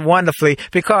explain it wonderfully,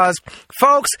 because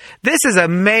folks, this is a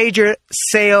major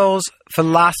sales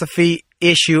philosophy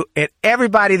issue. And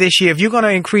everybody this year, if you're going to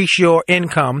increase your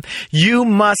income, you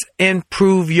must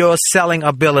improve your selling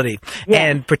ability. Yes.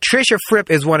 And Patricia Fripp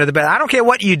is one of the best. I don't care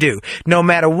what you do. No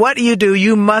matter what you do,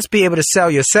 you must be able to sell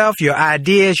yourself, your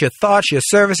ideas, your thoughts, your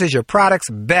services, your products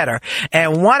better.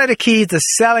 And one of the keys to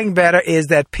selling better is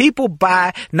that people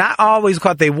buy not always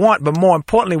what they want, but more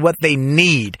importantly, what they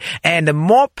need. And the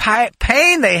more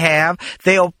pain they have,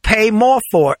 they'll pay more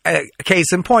for.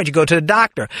 Case in point, you go to the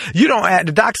doctor.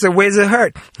 The doctor said, where's it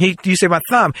hurt? You say, my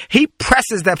thumb. He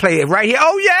presses that plate right here.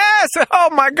 Oh, yes. Oh,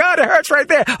 my God. It hurts right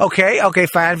there. Okay,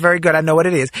 fine. Very good. I know what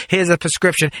it is. Here's a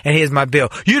prescription and here's my bill.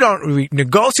 You don't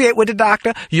negotiate with the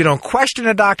doctor. You don't question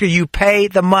the doctor. You pay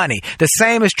the money. The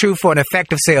same is true for an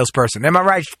effective salesperson. Am I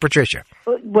right, Patricia?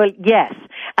 Well, yes.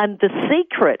 And the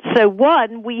secret. So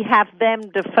one, we have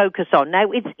them to focus on.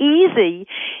 Now, it's easy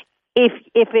if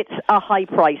it's a high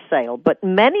price sale, but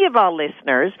many of our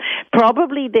listeners,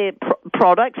 probably their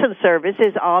products and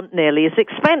services aren't nearly as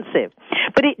expensive.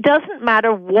 But it doesn't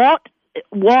matter what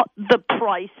the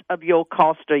price of your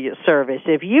cost or your service.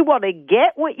 If you want to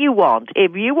get what you want,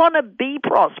 if you want to be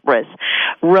prosperous,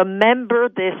 remember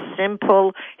this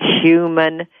simple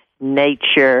human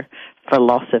nature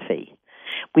philosophy.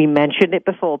 We mentioned it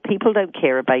before. People don't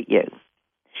care about you.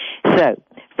 So,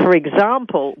 for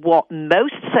example, what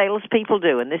most salespeople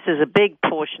do, and this is a big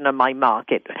portion of my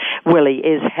market, Willie,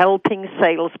 is helping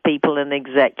salespeople and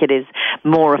executives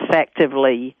more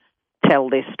effectively tell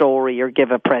their story or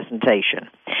give a presentation.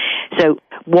 So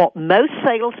what most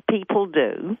salespeople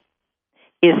do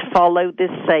is follow this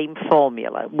same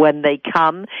formula. When they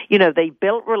come, they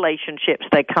built relationships,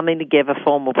 they're coming to give a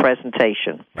formal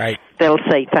presentation. Right. They'll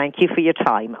say, thank you for your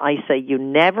time. I say, you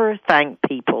never thank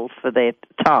people for their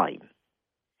time,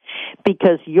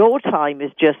 because your time is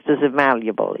just as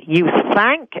valuable. You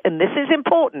thank, and this is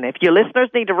important, if your listeners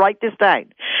need to write this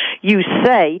down, you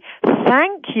say,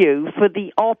 thank you for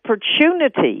the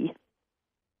opportunity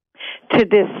to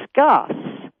discuss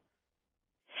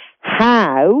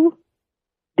how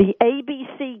the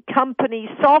ABC company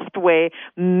software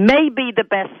may be the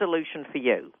best solution for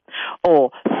you. Or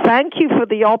thank you for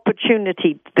the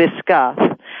opportunity to discuss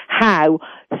how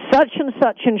such and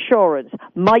such insurance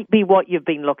might be what you've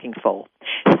been looking for.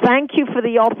 Thank you for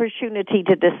the opportunity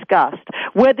to discuss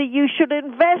whether you should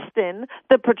invest in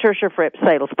the Patricia Fripp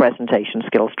Sales Presentation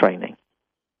Skills Training.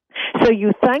 So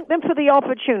you thank them for the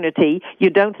opportunity. You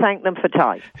don't thank them for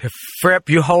time. Fripp,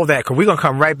 you hold that, because we're going to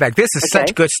come right back. This is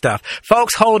such good stuff.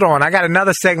 Folks, hold on. I got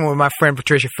another segment with my friend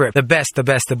Patricia Fripp. The best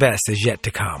is yet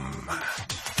to come.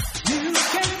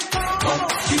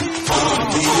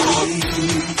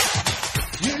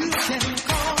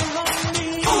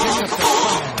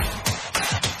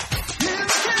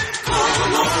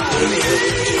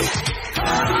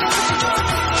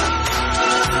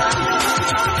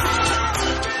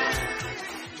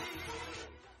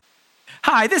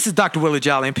 Hi, this is Dr. Willie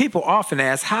Jolly, and people often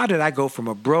ask, how did I go from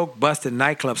a broke, busted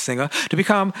nightclub singer to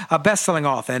become a best-selling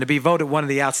author and to be voted one of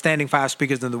the outstanding 5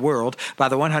 speakers in the world by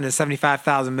the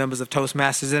 175,000 members of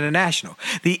Toastmasters International?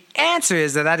 The answer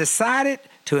is that I decided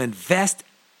to invest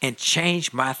and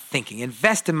change my thinking,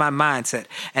 invest in my mindset,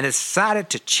 and decided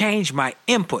to change my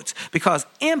inputs, because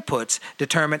inputs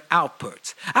determine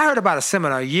outputs. I heard about a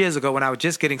seminar years ago when I was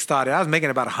just getting started. I was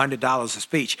making about $100 a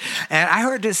speech. And I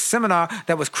heard this seminar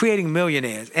that was creating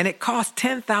millionaires, and it cost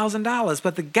 $10,000,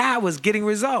 but the guy was getting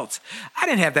results. I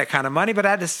didn't have that kind of money, but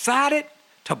I decided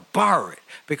to borrow it,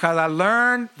 because I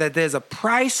learned that there's a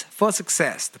price for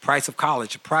success, the price of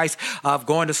college, the price of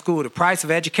going to school, the price of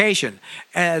education.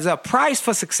 And there's a price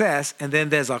for success, and then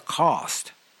there's a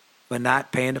cost for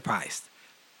not paying the price.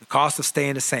 the cost of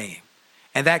staying the same.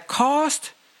 And that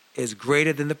cost is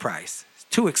greater than the price. It's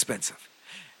too expensive.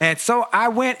 And so I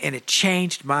went, and it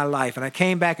changed my life. And I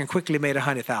came back and quickly made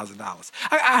 $100,000.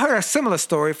 I heard a similar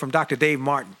story from Dr. Dave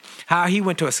Martin, how he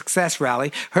went to a success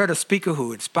rally, heard a speaker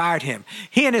who inspired him.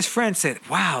 He and his friends said,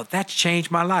 wow, that's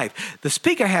changed my life. The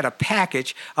speaker had a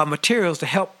package of materials to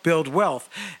help build wealth.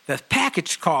 The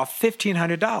package cost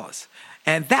 $1,500.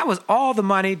 And that was all the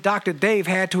money Dr. Dave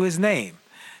had to his name.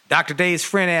 Dr. Dave's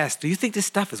friend asked, do you think this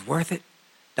stuff is worth it?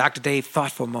 Dr. Dave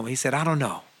thought for a moment. He said, I don't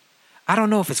know. I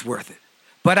don't know if it's worth it.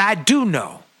 But I do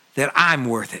know that I'm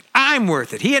worth it. I'm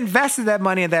worth it. He invested that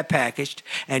money in that package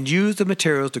and used the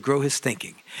materials to grow his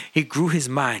thinking. He grew his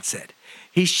mindset.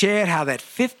 He shared how that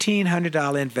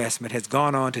 $1,500 investment has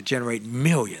gone on to generate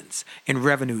millions in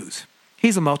revenues.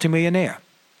 He's a multimillionaire.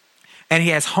 And he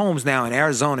has homes now in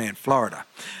Arizona and Florida.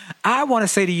 I want to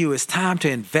say to you, it's time to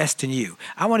invest in you.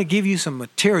 I want to give you some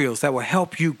materials that will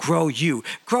help you, grow your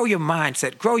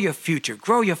mindset, grow your future,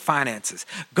 grow your finances.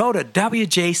 Go to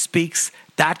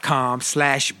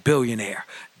wjspeaks.com/billionaire.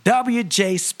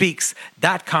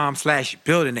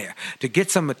 wjspeaks.com/billionaire to get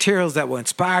some materials that will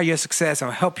inspire your success and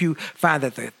will help you find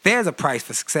that there's a price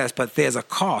for success, but there's a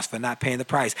cost for not paying the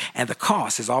price. And the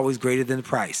cost is always greater than the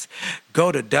price.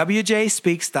 Go to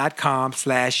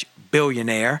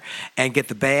wjspeaks.com/billionaire and get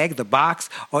the bag, the box,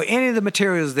 or any of the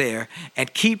materials there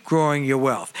and keep growing your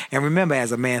wealth. And remember,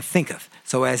 as a man thinketh,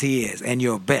 so as he is, and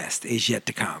your best is yet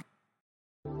to come.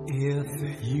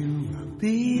 If you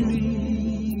believe.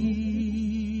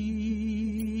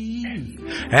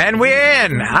 And we're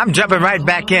in. I'm jumping right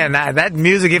back in. Now, that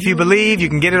music, if you believe, you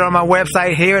can get it on my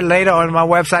website, hear it later on my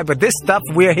website. But this stuff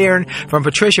we're hearing from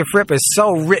Patricia Fripp is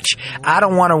so rich. I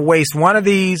don't want to waste one of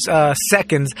these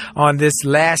seconds on this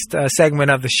last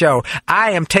segment of the show.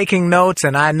 I am taking notes,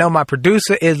 and I know my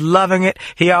producer is loving it.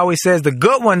 He always says the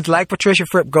good ones, like Patricia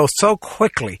Fripp, go so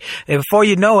quickly. And before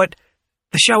you know it,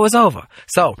 the show is over.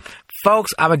 So,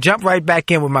 folks, I'm going to jump right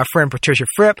back in with my friend Patricia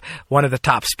Fripp, one of the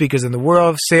top speakers in the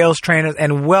world, sales trainers,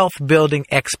 and wealth building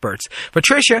experts.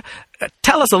 Patricia,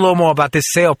 tell us a little more about this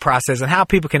sale process and how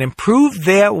people can improve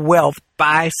their wealth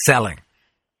by selling.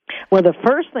 Well, the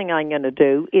first thing I'm going to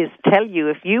do is tell you,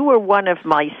 if you were one of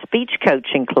my speech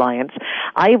coaching clients,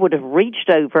 I would have reached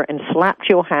over and slapped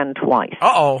your hand twice.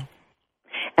 Uh-oh.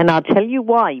 And I'll tell you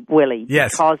why, Willie.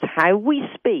 Yes. Because how we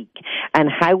speak and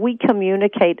how we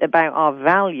communicate about our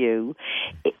value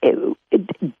it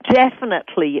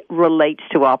definitely relates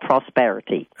to our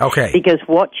prosperity. Okay. Because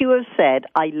what you have said,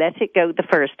 I let it go the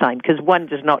first time, because one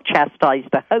does not chastise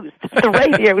the host of the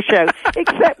radio show,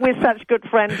 except we're such good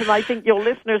friends, and I think your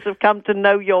listeners have come to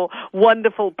know your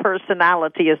wonderful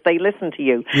personality as they listen to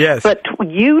you. Yes. But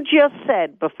you just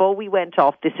said before we went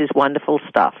off, this is wonderful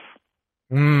stuff.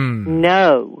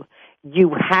 No,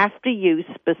 you have to use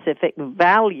specific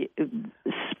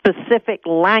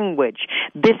language.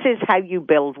 This is how you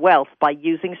build wealth, by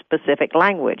using specific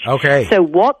language. Okay. So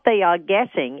what they are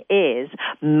getting is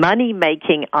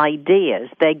money-making ideas.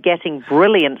 They're getting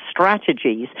brilliant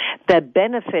strategies. They're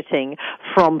benefiting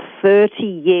from 30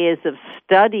 years of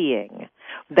studying.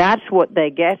 That's what they're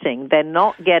getting. They're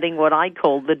not getting what I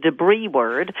call the debris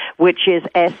word, which is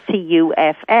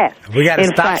STUFS. We got to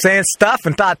stop saying stuff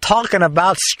and start talking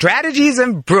about strategies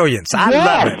and brilliance. I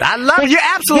love it. I love it. You're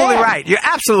absolutely right. You're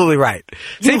absolutely right.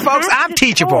 See, folks, I'm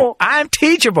teachable. I'm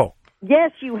teachable.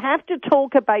 Yes, you have to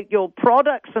talk about your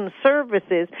products and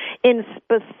services in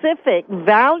specific,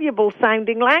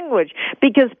 valuable-sounding language,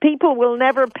 because people will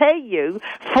never pay you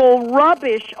for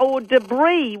rubbish or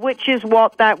debris, which is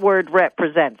what that word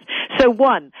represents. So,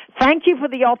 one, thank you for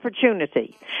the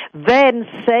opportunity. Then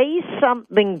say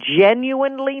something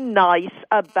genuinely nice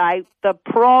about the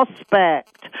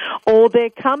prospect or their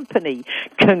company.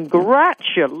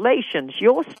 Congratulations,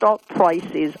 your stock price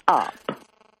is up.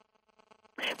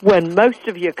 When most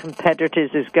of your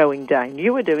competitors is going down,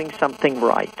 you are doing something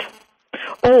right.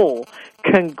 Or,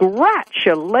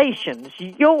 congratulations,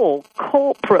 your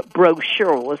corporate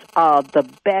brochures are the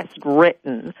best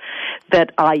written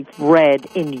that I've read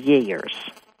in years.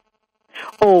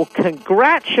 Or,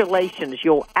 congratulations,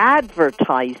 your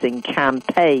advertising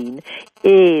campaign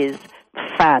is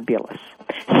fabulous.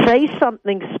 Say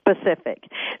something specific.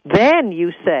 Then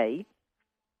you say,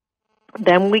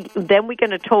 Then we're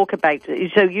going to talk about,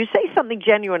 so you say something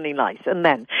genuinely nice, and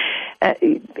then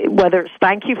whether it's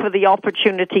thank you for the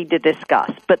opportunity to discuss,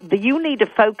 but you need to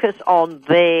focus on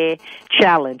their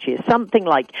challenges. Something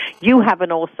like, you have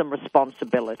an awesome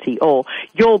responsibility, or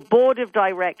your board of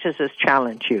directors has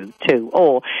challenged you to,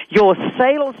 or your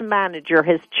sales manager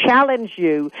has challenged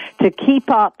you to keep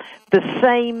up the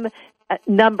same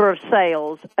number of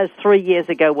sales as 3 years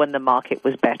ago when the market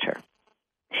was better.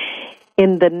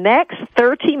 In the next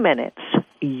 30 minutes,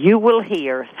 you will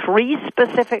hear 3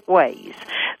 specific ways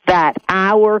that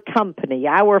our company,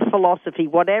 our philosophy,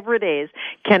 whatever it is,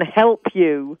 can help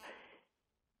you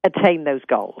attain those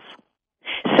goals.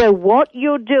 So what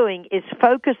you're doing is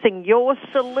focusing your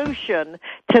solution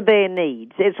to their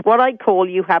needs. It's what I call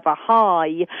you have a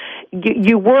high,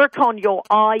 you work on your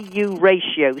I-U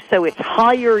ratio, so it's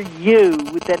higher you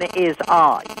than it is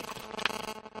I.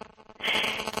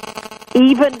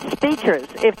 Even speakers,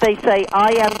 if they say,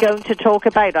 I am going to talk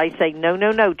about, I say,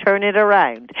 no, turn it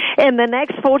around. In the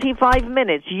next 45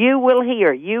 minutes, you will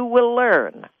hear, you will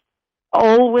learn.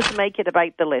 Always make it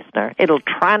about the listener. It'll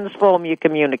transform your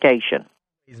communication.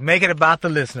 Make it about the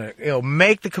listener. It'll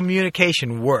make the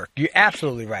communication work. You're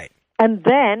absolutely right. And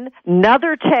then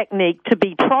another technique to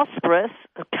be prosperous,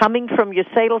 coming from your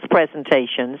sales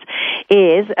presentations,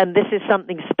 is, and this is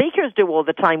something speakers do all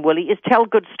the time, Willie, is tell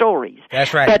good stories.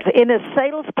 That's right. But in a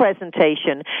sales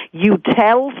presentation, you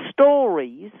tell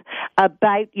stories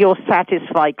about your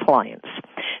satisfied clients.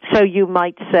 So you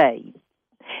might say,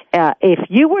 if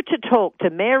you were to talk to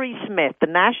Mary Smith, the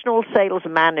national sales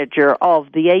manager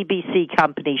of the ABC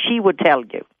company, she would tell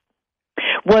you,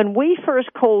 when we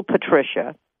first called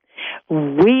Patricia,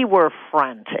 we were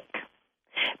frantic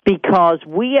because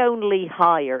we only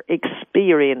hire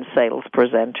experienced sales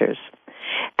presenters.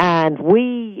 And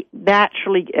we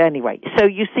naturally, anyway, so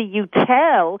you see, you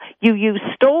use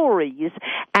stories,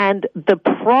 and the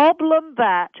problem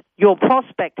that your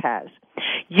prospect has,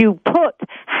 you put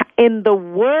in the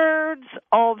words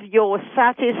of your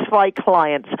satisfied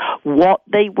clients what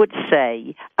they would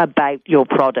say about your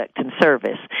product and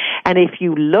service. And if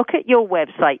you look at your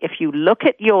website, if you look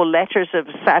at your letters of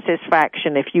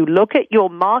satisfaction, if you look at your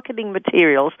marketing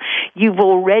materials, you've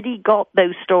already got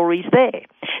those stories there.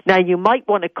 Now, you might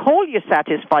want to call your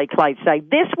satisfied clients, say,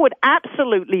 this would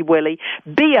absolutely, Willie,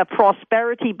 be a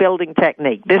prosperity building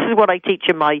technique. This is what I teach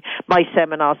in my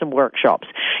seminars and workshops.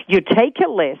 You take a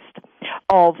list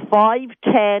of 5,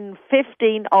 10,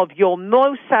 15 of your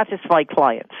most satisfied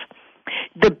clients.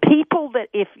 The people that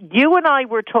if you and I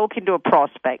were talking to a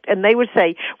prospect and they would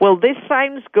say, well, this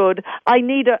sounds good, I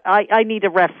need a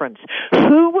reference.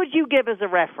 Who would you give as a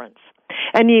reference?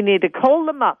 And you need to call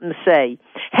them up and say,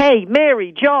 hey,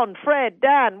 Mary, John, Fred,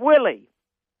 Dan, Willie,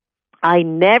 I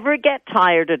never get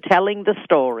tired of telling the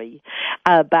story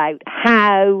about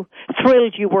how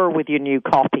thrilled you were with your new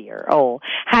copier, or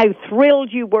how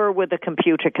thrilled you were with the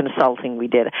computer consulting we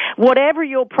did. Whatever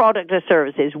your product or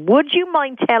service is, would you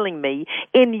mind telling me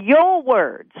in your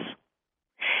words,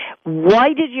 why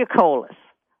did you call us?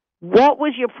 What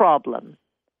was your problem?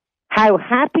 How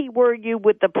happy were you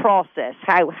with the process?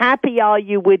 How happy are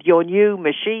you with your new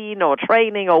machine or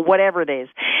training or whatever it is?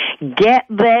 Get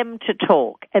them to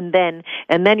talk. And then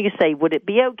you say, would it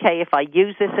be okay if I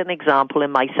use this as an example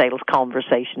in my sales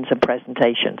conversations and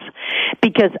presentations?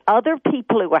 Because other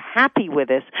people who are happy with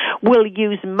us will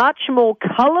use much more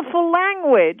colorful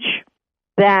language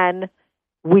than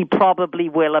we probably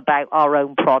will about our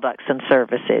own products and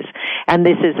services. And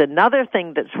this is another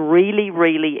thing that's really,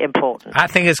 really important. I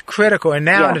think it's critical. And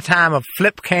now in the time of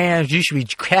flip cams, you should be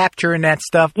capturing that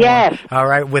stuff. Yes. All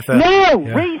right. With a,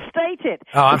 restate it.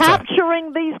 Oh, I'm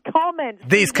capturing these comments.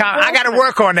 I got to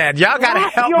work on that. Y'all got to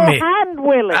help your me. Hand,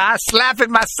 Willie. I slap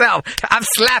it myself. I'm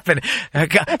slapping.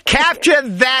 Capture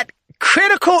that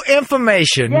critical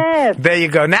information. Yes. There you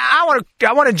go. Now I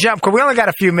want to jump because we only got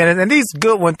a few minutes, and these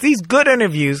good ones, these good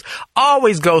interviews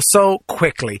always go so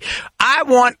quickly. I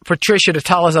want Patricia to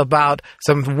tell us about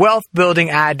some wealth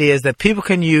building ideas that people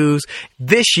can use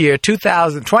this year,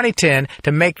 2010,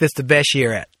 to make this the best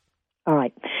year at. All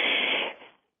right.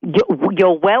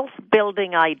 Your wealth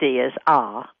building ideas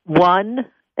are, one,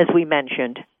 as we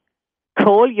mentioned,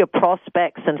 call your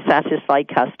prospects and satisfied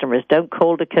customers. Don't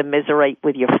call to commiserate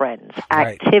with your friends.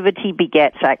 Right. Activity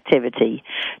begets activity.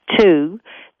 2,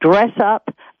 dress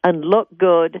up and look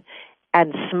good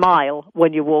and smile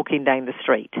when you're walking down the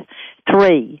street.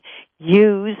 3,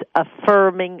 use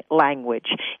affirming language.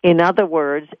 In other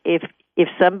words, if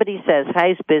somebody says,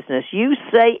 how's business, you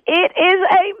say, it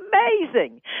is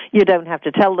amazing. You don't have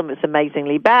to tell them it's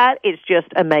amazingly bad. It's just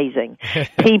amazing.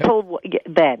 People,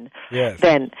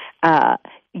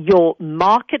 your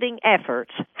marketing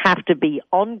efforts have to be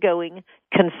ongoing,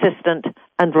 consistent,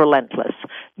 and relentless.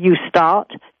 You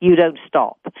start, you don't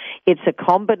stop. It's a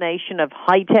combination of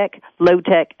high-tech,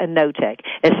 low-tech, and no-tech.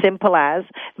 As simple as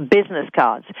business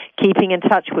cards, keeping in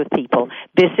touch with people.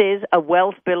 This is a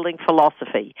wealth-building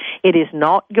philosophy. It is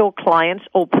not your clients'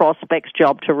 or prospects'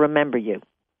 job to remember you.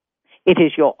 It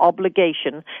is your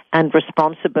obligation and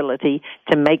responsibility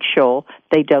to make sure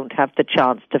they don't have the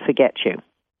chance to forget you.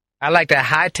 I like that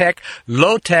high tech,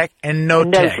 low tech, and no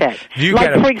tech. You like,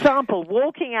 gotta... for example,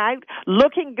 walking out,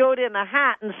 looking good in a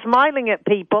hat and smiling at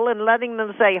people and letting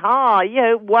them say, hi,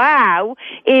 wow,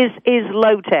 is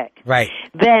low tech. Right.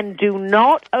 Then do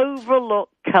not overlook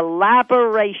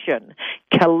collaboration.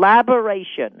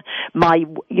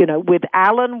 With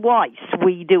Alan Weiss,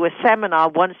 we do a seminar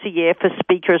once a year for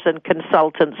speakers and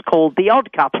consultants called The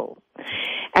Odd Couple.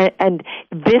 And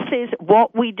this is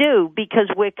what we do because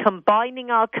we're combining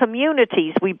our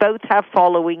communities. We both have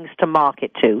followings to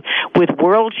market to with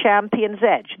World Champions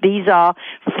Edge. These are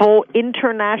 4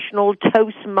 international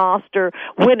Toastmaster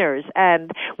winners,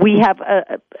 and we have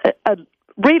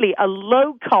really a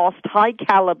low-cost,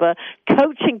 high-caliber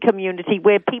coaching community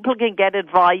where people can get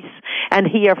advice and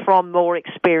hear from more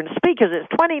experienced speakers. It's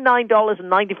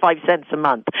 $29.95 a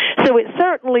month. So it's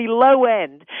certainly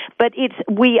low-end, but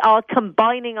we are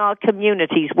combining our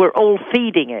communities. We're all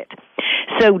feeding it.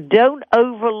 So don't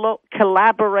overlook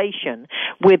collaboration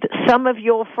with some of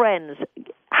your friends.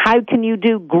 How can you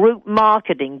do group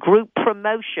marketing, group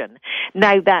promotion?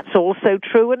 Now, that's also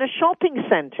true in a shopping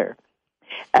center.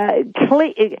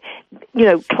 Cleaning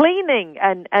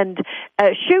and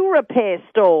shoe repair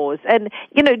stores, and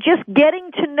just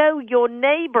getting to know your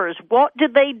neighbors. What do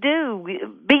they do?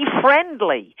 Be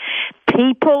friendly.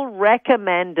 People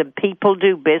recommend and people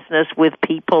do business with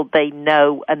people they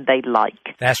know and they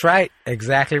like. That's right.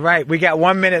 Exactly right. We got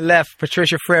 1 minute left.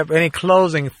 Patricia Fripp, any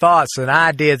closing thoughts and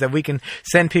ideas that we can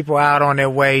send people out on their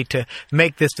way to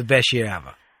make this the best year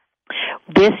ever?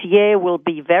 This year will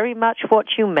be very much what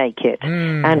you make it.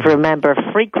 And remember,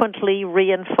 frequently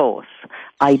reinforce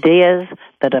ideas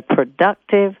that are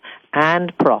productive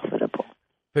and profitable.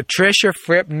 Patricia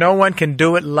Fripp, no one can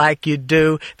do it like you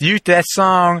do. That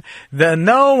song,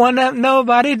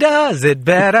 nobody does it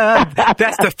better.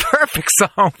 That's the perfect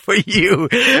song for you.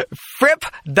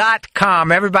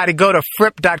 Fripp.com. Everybody go to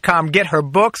Fripp.com. Get her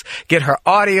books, get her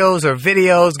audios or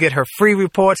videos, get her free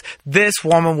reports. This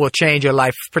woman will change your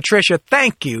life. Patricia,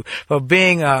 thank you for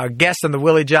being a guest on the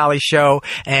Willie Jolly Show.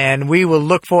 And we will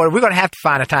look forward. We're going to have to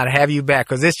find a time to have you back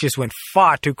because this just went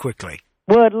far too quickly.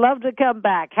 Would love to come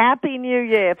back. Happy New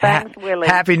Year. Thanks, Willie.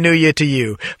 Happy New Year to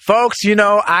you. Folks,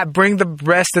 I bring the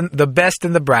best and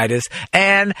the brightest,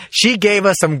 and she gave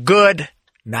us some good,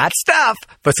 not stuff,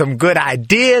 but some good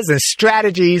ideas and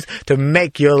strategies to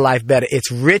make your life better.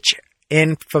 It's rich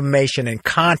information and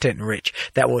content rich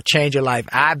that will change your life.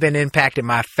 I've been impacted.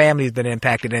 My family's been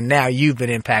impacted. And now you've been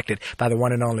impacted by the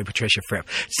one and only Patricia Fripp.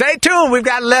 Stay tuned. We've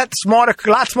got lots more to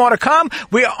come.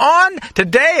 We're on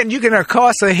today, and you can, of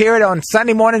course, hear it on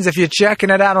Sunday mornings. If you're checking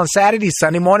it out on Saturday,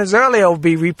 Sunday mornings early, it will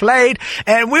be replayed.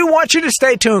 And we want you to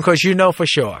stay tuned because you know for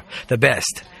sure the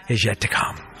best is yet to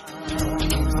come.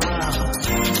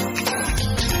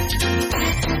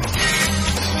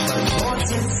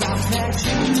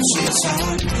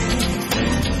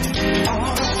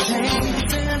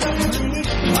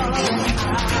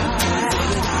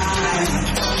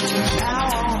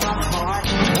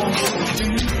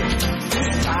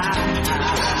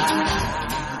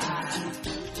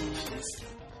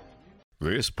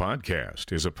 This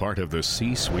podcast is a part of the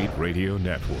C-Suite Radio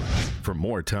Network. For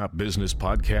more top business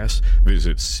podcasts,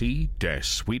 visit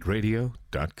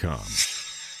c-suiteradio.com.